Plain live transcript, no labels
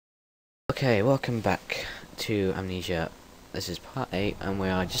Okay, welcome back to Amnesia. This is part 8, and we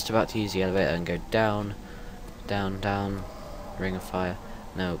are just about to use the elevator and go down, down, down, ring of fire.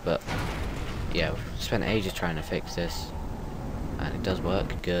 No, but yeah, we've spent ages trying to fix this, and it does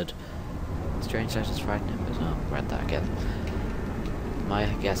work, good. Strange letters frightening, but no, read that again. My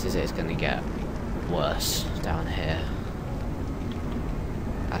guess is it's going to get worse down here.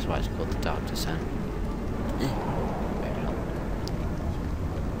 That's why it's called the Dark Descent. Maybe not.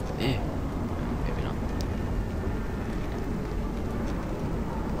 Maybe not.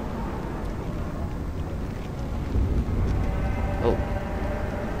 Oh.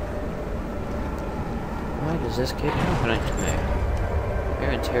 Why does this keep happening to me?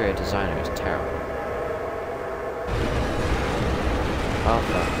 Your interior designer is terrible. Oh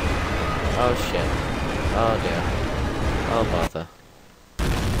fuck. Oh shit. Oh dear. Oh bother.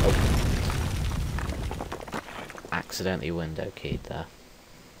 Oh. Accidentally window keyed there.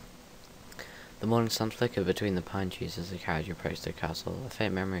 The morning sun flickered between the pine trees as the carriage approached the castle. A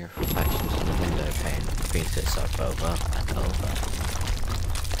faint memory of reflections on the window pane repeated itself over and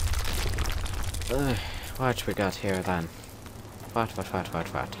over. What we got here then? What?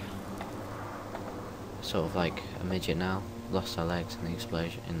 Sort of like a midget now. Lost our legs in the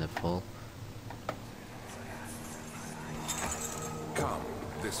explosion in the fall. Come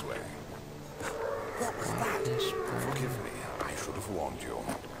this way. What was that? Forgive me, I should have warned you.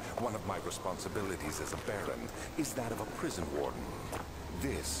 One of my responsibilities as a baron is that of a prison warden.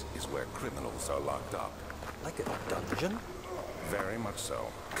 This is where criminals are locked up. Like a dungeon? Very much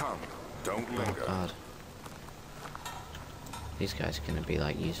so. Come, don't linger. Oh god. These guys are gonna be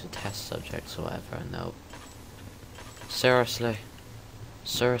like used for test subjects or whatever, and they'll... Seriously?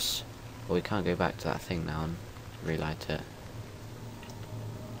 Serious? Well, we can't go back to that thing now and relight it.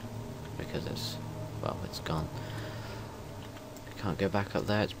 Because it's... well, it's gone. We can't go back up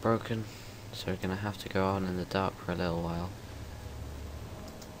there, it's broken. So we're gonna have to go on in the dark for a little while.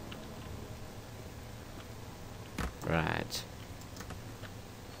 Right.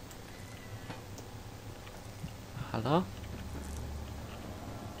 Hello?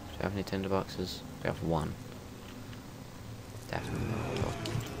 Do we have any tinder boxes? We have one. Definitely not.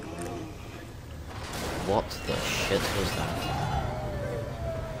 What the shit was that?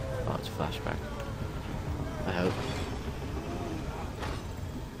 Oh, it's a flashback. I hope.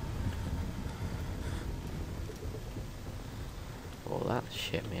 Well, that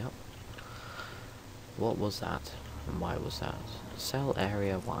shit me up. What was that? And why was that? Cell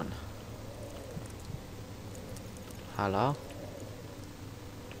area 1. Hello?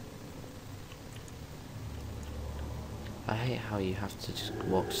 I hate how you have to just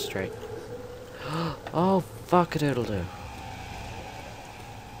walk straight. Oh, fuck it, it'll do.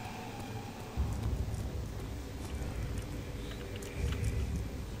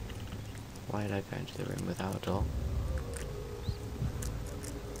 Why did I go into the room without a door?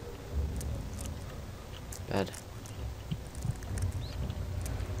 Bed.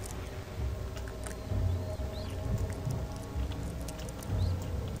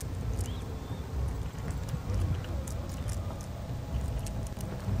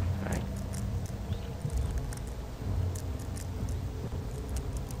 Right.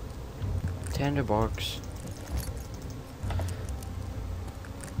 Tinderbox.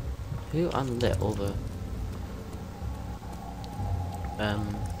 Who unlit all the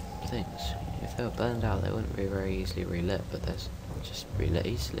things? If they were burned out, they wouldn't be very easily relit, but they're just relit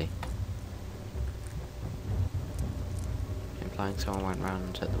easily. Implying someone went round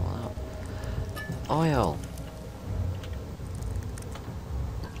and took them all out. Oil!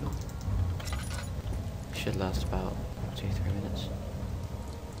 Should last about 2-3 minutes.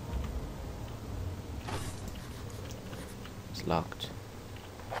 It's locked.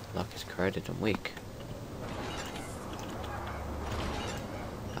 Lock is corroded and weak.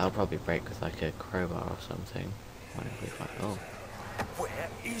 I'll probably break with like a crowbar or something. Whenever we find. Oh. Where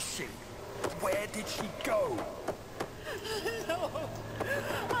is she? Where did she go? No!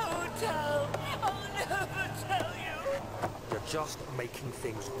 I won't tell! I'll never tell you! You're just making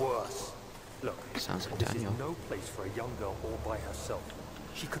things worse. Look, Sounds like this Daniel. is no place for a young girl all by herself.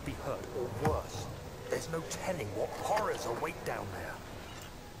 She could be hurt or worse. There's no telling what horrors await down there.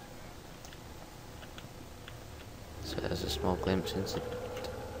 So there's a small glimpse into...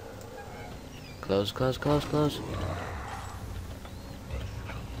 Close, close, close, close.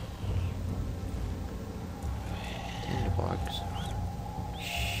 Tinderbox.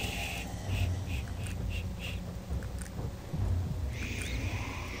 Shh.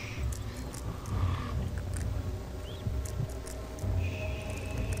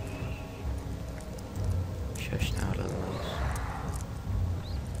 Shush now, little mouse.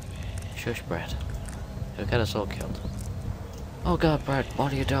 Shush, Brad. He'll get us all killed. Oh god, Brad,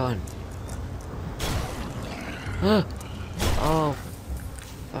 what are you doing? Oh,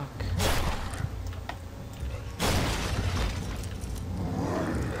 fuck.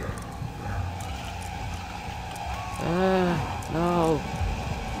 No.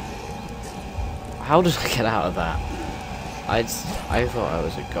 How did I get out of that? I thought I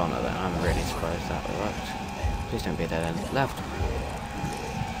was a goner then. I'm really surprised that worked. Please don't be dead end. Left.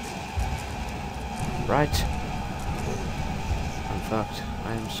 Right. I'm fucked.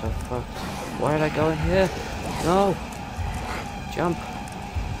 I am so fucked. Why did I go in here? No. Jump.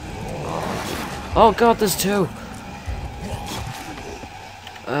 Oh god, there's two.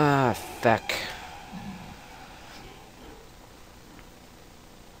 Ah, fuck.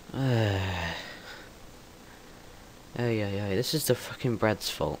 Hey, this is the fucking bread's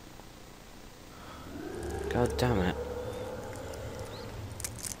fault. God damn it.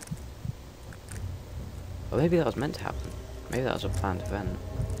 Or maybe that was meant to happen. Maybe that was a planned event.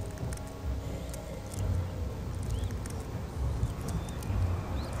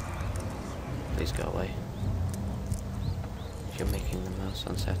 Please go away. You're making the mouse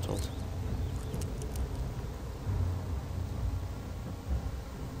unsettled.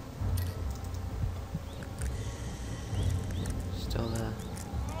 Still there.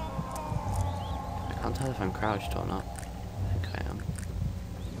 I can't tell if I'm crouched or not. I think I am.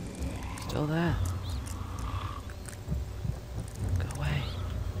 Still there. Go away.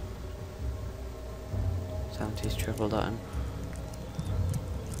 70's triple done.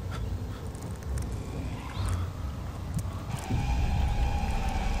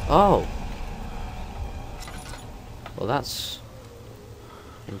 Oh! Well, that's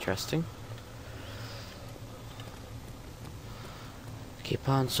interesting. Keep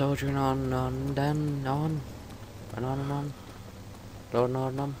on soldiering on, then on, and on and on.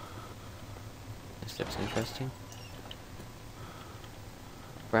 On. This looks interesting.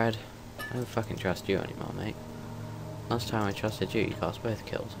 Brad, I don't fucking trust you anymore, mate. Last time I trusted you, you got us both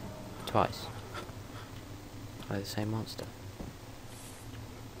killed. Twice. By the same monster.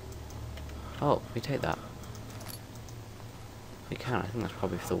 Oh, we take that. We can, I think that's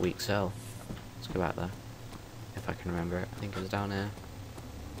probably for the weak cell. Let's go back there. If I can remember it. I think it was down here.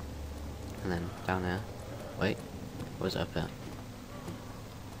 And then down there. Wait, what was it up there?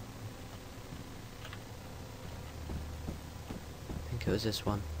 I think it was this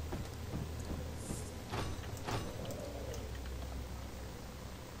one.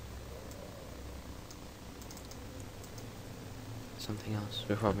 Something else.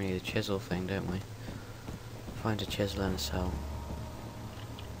 We probably need a chisel thing, don't we? Find a chisel and a cell.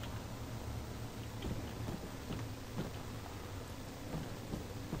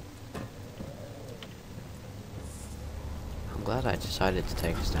 I'm glad I decided to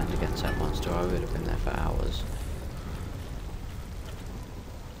take a stand against that monster, or I would have been there for hours.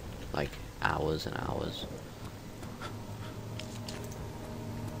 Like, hours and hours.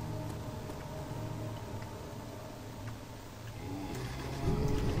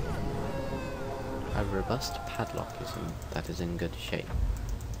 A robust padlock that is in good shape.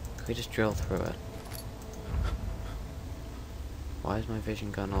 Could we just drill through it? Why is my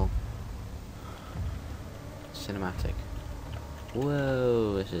vision gun all cinematic?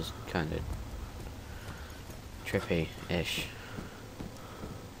 Whoa, this is kind of trippy-ish.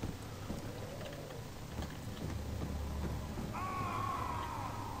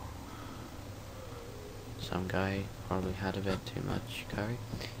 Some guy probably had a bit too much curry.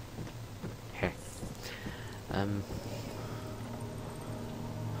 Here.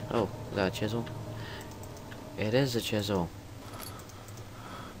 Oh, is that a chisel? It is a chisel.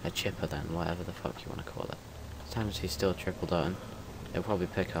 A chipper then, whatever the fuck you want to call it. Sometimes he's still triple done. It'll probably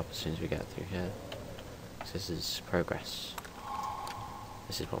pick up as soon as we get through here. So this is progress.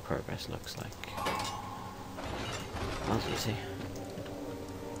 This is what progress looks like. That's easy.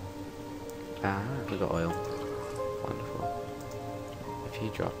 Ah, we got oil. Wonderful. A few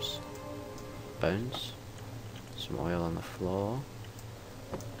drops. Bones. Some oil on the floor.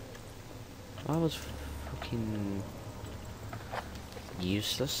 That was fucking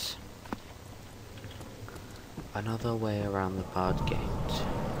useless. Another way around the barred gate.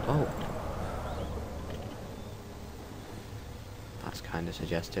 Oh! That's kind of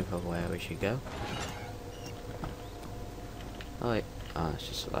suggestive of where we should go. Oh wait, oh, it's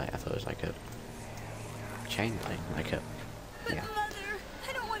just a light. I thought it was like a chain light, like a, yeah. Mother,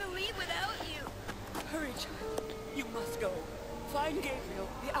 I don't want to leave without you. Hurry, child. You must go. Find Gabriel,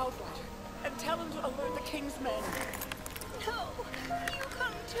 the Outrider, and tell him to alert the King's men. No, you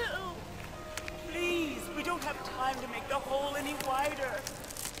come too. Please, we don't have time to make the hole any wider.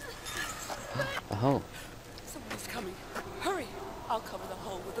 hole. Someone is coming. Hurry! I'll cover the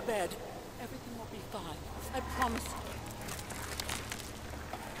hole with the bed. Everything will be fine. I promise.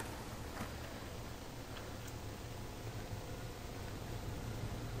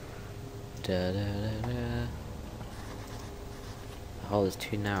 Da, da, da, da. The hole is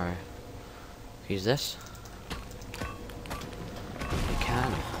too narrow. Use this. We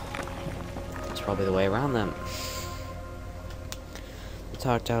can. It's probably the way around them. The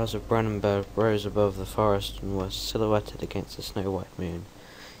dark towers of Brennenburg rose above the forest and were silhouetted against the snow-white moon.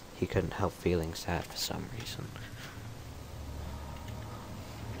 He couldn't help feeling sad for some reason.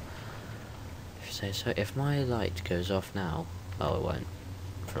 So if my light goes off now, oh, it won't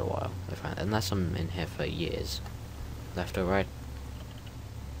for a while, unless I'm in here for years. Left or right?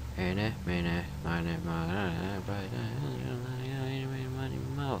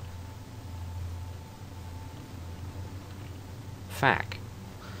 Fuck.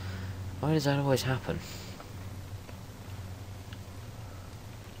 Why does that always happen?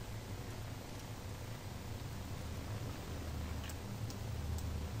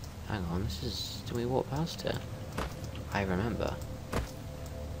 Hang on, this is... do we walk past it? I remember.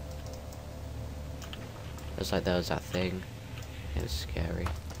 It's like there was that thing. It was scary.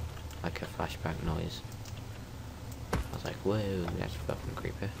 Like a flashback noise. I was like, whoa, that's fucking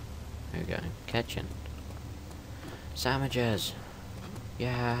creepy. There we go. Kitchen. Sandwiches!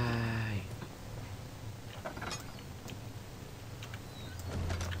 Yay!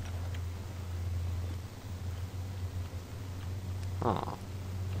 Oh.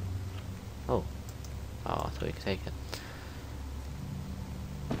 Oh. Oh, I thought we could take it.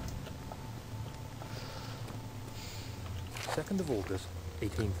 Second of August,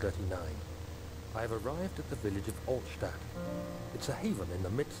 1839. I have arrived at the village of Altstadt. It's a haven in the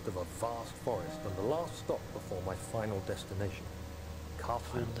midst of a vast forest and the last stop before my final destination,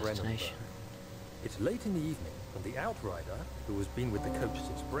 Castle Brennenburg. It's late in the evening, and the outrider, who has been with the coach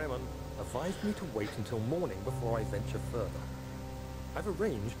since Bremen, advised me to wait until morning before I venture further. I've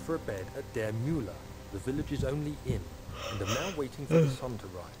arranged for a bed at Der Müller, the village's only inn, and am now waiting for the sun to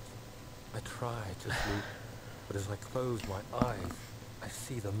rise. I try to sleep, but as I close my eyes, I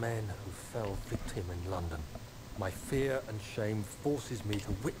see the men who fell victim in London. My fear and shame forces me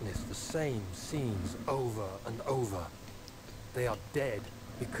to witness the same scenes over and over. They are dead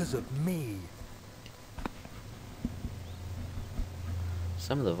because of me.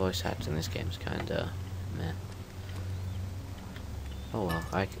 Some of the voice acting in this game is kinda meh. Oh well,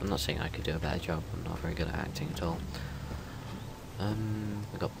 I'm not saying I could do a better job. I'm not very good at acting at all.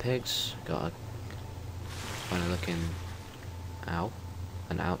 We got pigs. Got a funny looking ow,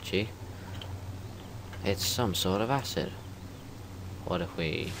 an ouchie. It's some sort of acid. What if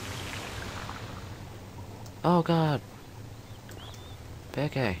we? Oh god.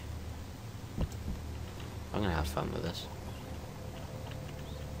 Piggy. I'm gonna have fun with this.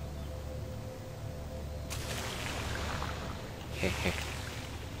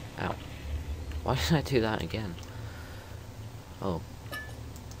 Ow. Why did I do that again? Oh.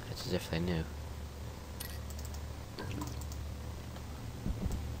 It's as if they knew.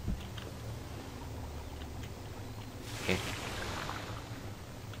 Okay.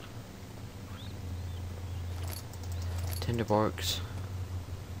 Tinderborgs.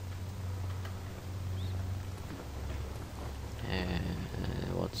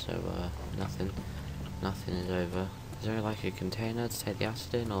 What's over? Nothing. Nothing is over. Is there like a container to take the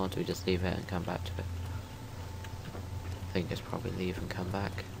acid in, or do we just leave it and come back to it? I think it's probably leave and come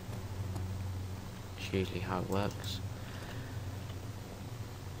back. It's usually how it works.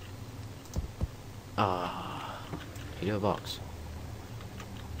 Ah, you do a box.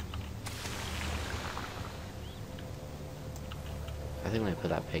 I think they put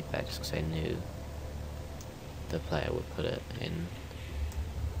that pig there just because they knew the player would put it in.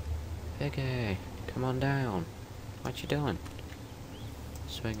 Piggy, come on down. What you doing?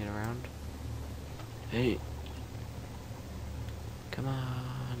 Swinging around? Hey. Come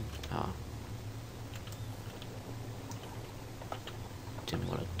on. Oh. Didn't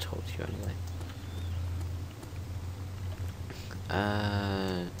want to talk to you anyway.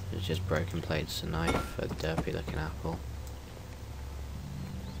 It's just broken plates, a knife, a derpy looking apple.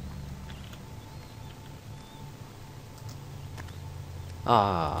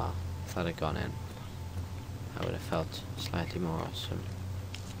 Ah, if that had gone in, I would have felt slightly more awesome.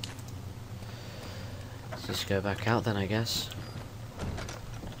 Let's just go back out then, I guess.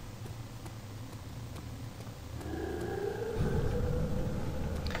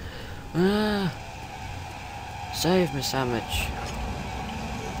 Ah! Save me, sandwich.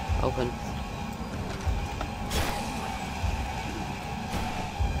 Open.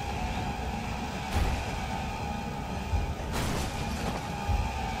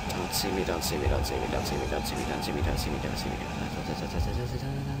 Don't see me, don't see me, don't see me, don't see me, don't see me, don't see me, don't see me, don't see me.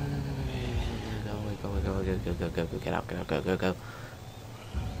 Go, get out, go.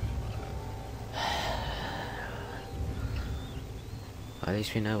 At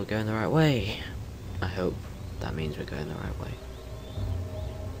least we know we're going the right way. I hope that means we're going the right way.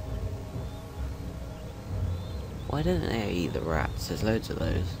 Why didn't they eat the rats? There's loads of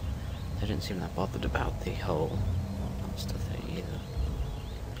those. They didn't seem that bothered about the whole monster thing either.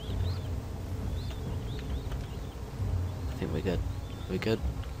 I think we're good. We're good?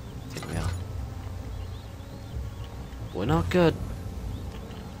 I think we are. We're not good.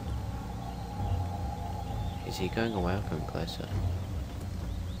 Is he going away or coming closer?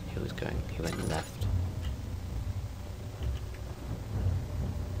 He went left.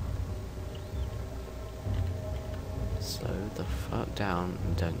 Slow the fuck down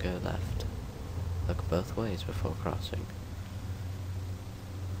and don't go left. Look both ways before crossing.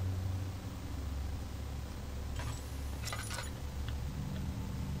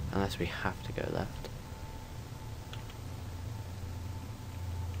 Unless we have to go left.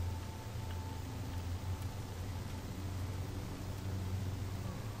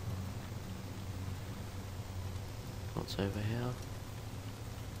 What's over here?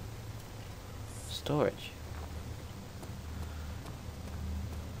 Storage.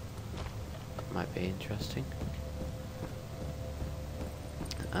 Might be interesting.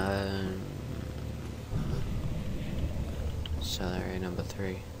 Cell area number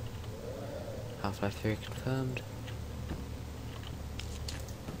 3. Half-Life 3 confirmed.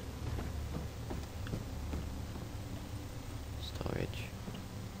 Storage.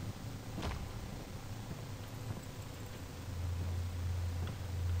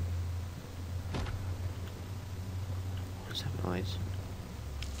 What's that noise?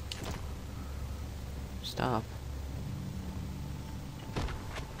 Stop.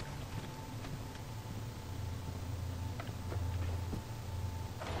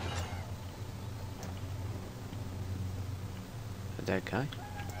 A dead guy.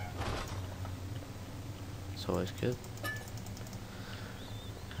 It's always good.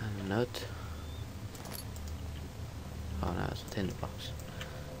 And a note. Oh no, it's a tinderbox.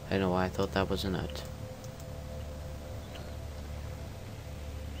 I don't know why I thought that was a note.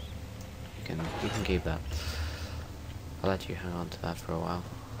 You can keep that. I'll let you hang on to that for a while.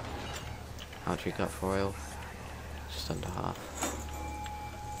 How much we got for oil? Just under half.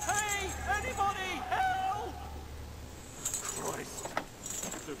 Hey! Anybody! Help! Christ! I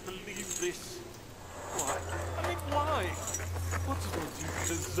don't believe this. Why? I mean, why? What did I do to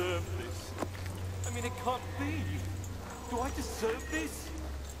deserve this? I mean, it can't be. Do I deserve this?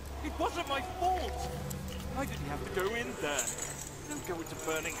 It wasn't my fault. I didn't have to go in there. Don't go into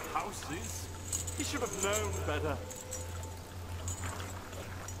burning houses. He should have known better.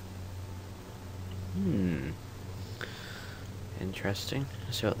 Interesting.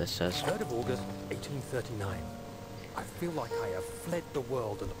 Let's see what this says. 3rd of August, 1839. I feel like I have fled the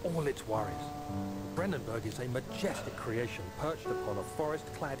world and all its worries. Brennenburg is a majestic creation perched upon a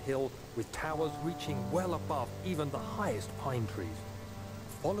forest-clad hill with towers reaching well above even the highest pine trees.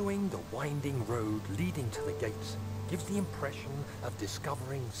 Following the winding road leading to the gates gives the impression of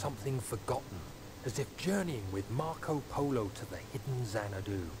discovering something forgotten, as if journeying with Marco Polo to the hidden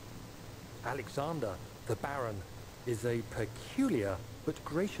Xanadu. Alexander, the Baron, is a peculiar but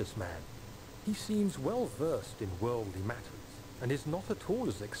gracious man. He seems well versed in worldly matters, and is not at all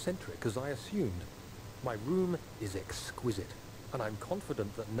as eccentric as I assumed. My room is exquisite, and I'm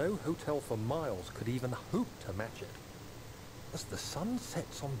confident that no hotel for miles could even hope to match it. As the sun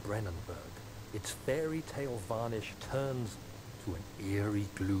sets on Brennenburg, its fairy tale varnish turns to an eerie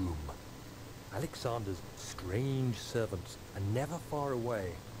gloom. Alexander's strange servants are never far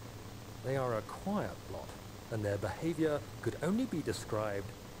away. They are a quiet lot, and their behavior could only be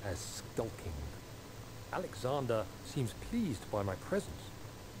described as skulking. Alexander seems pleased by my presence.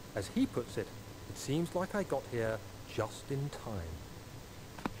 As he puts it, it seems like I got here just in time.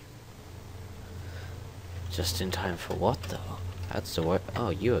 Just in time for what, though? That's the word.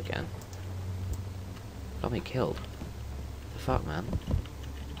 Oh, you again. Got me killed. The fuck, man?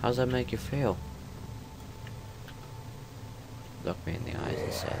 How does that make you feel? Look me in the eyes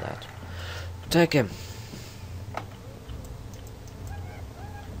and say that. Take him!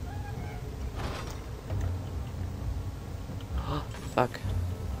 Oh, fuck.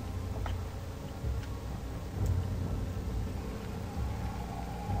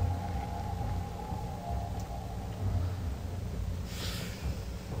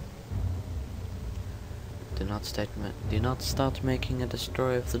 Do not start making a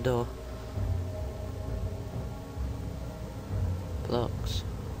destroy of the door. Blocks.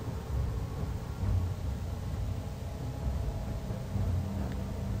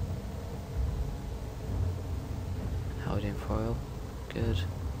 Iodine foil, good.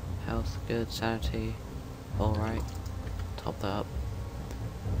 Health, good. Sanity, alright. Top that up.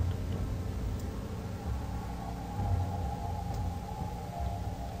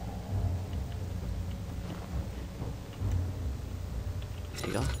 Is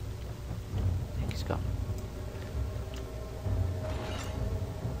he gone? I think he's gone.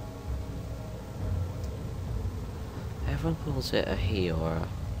 Everyone calls it a he or a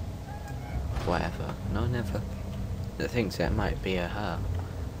whatever. No one ever thinks it might be a her.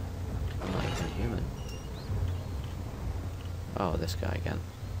 I'm not even human. Oh, this guy again.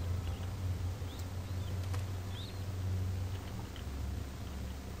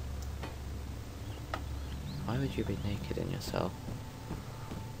 Why would you be naked in your cell?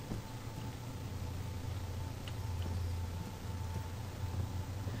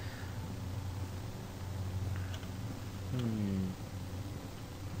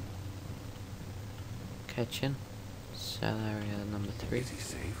 Kitchen. Cell area number 3. Is he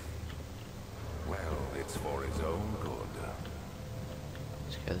safe? Well, it's for his own good.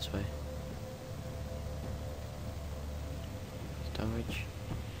 Let's go this way. Storage.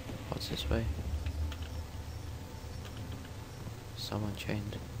 What's this way? Someone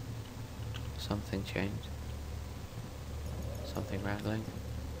chained. Something chained. Something rattling.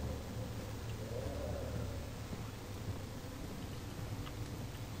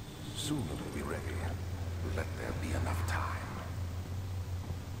 Soon it'll be ready. Let there be enough time.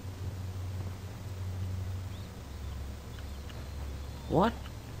 What?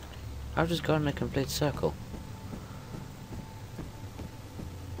 I've just gone in a complete circle.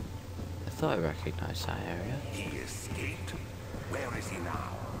 I thought I recognized that area. He escaped? Where is he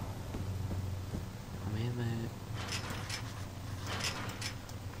now? I'm here, mate.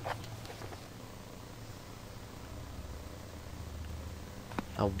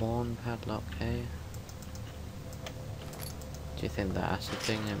 A worn padlock, eh? Do you think that acid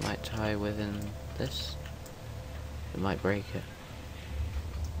thing, it might tie within this? It might break it.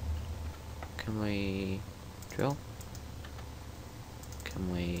 Can we drill?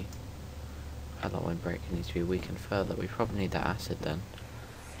 Can we... Padlock won't break, it needs to be weakened further. We probably need that acid then.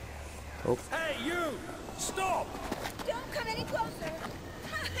 Oh. Hey, you! Stop! Don't come any closer.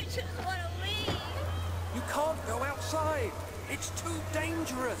 I just want to leave. You can't go outside. It's too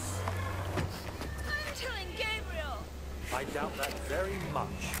dangerous. I'm telling Gabriel. I doubt that very much.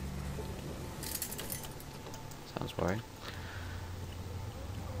 Sounds worrying.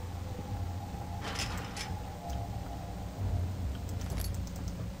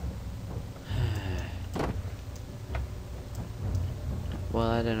 Well,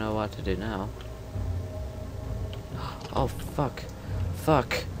 I don't know what to do now. Oh, fuck.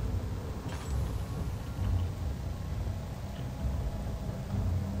 Fuck.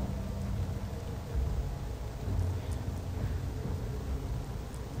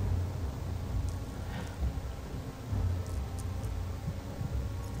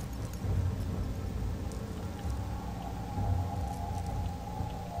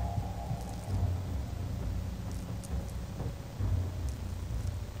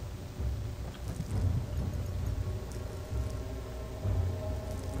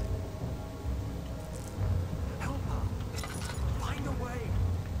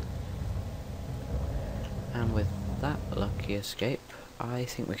 And with that lucky escape, I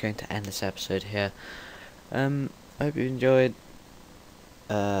think we're going to end this episode here. Hope you enjoyed.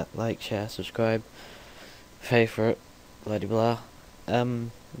 Like, share, subscribe, favourite, blah blah blah.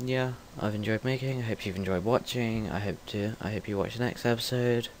 Yeah, I've enjoyed making. I hope you've enjoyed watching. I hope you watch the next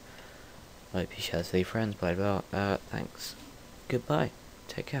episode. I hope you share this with your friends. Blah blah. Thanks. Goodbye.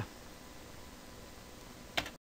 Take care.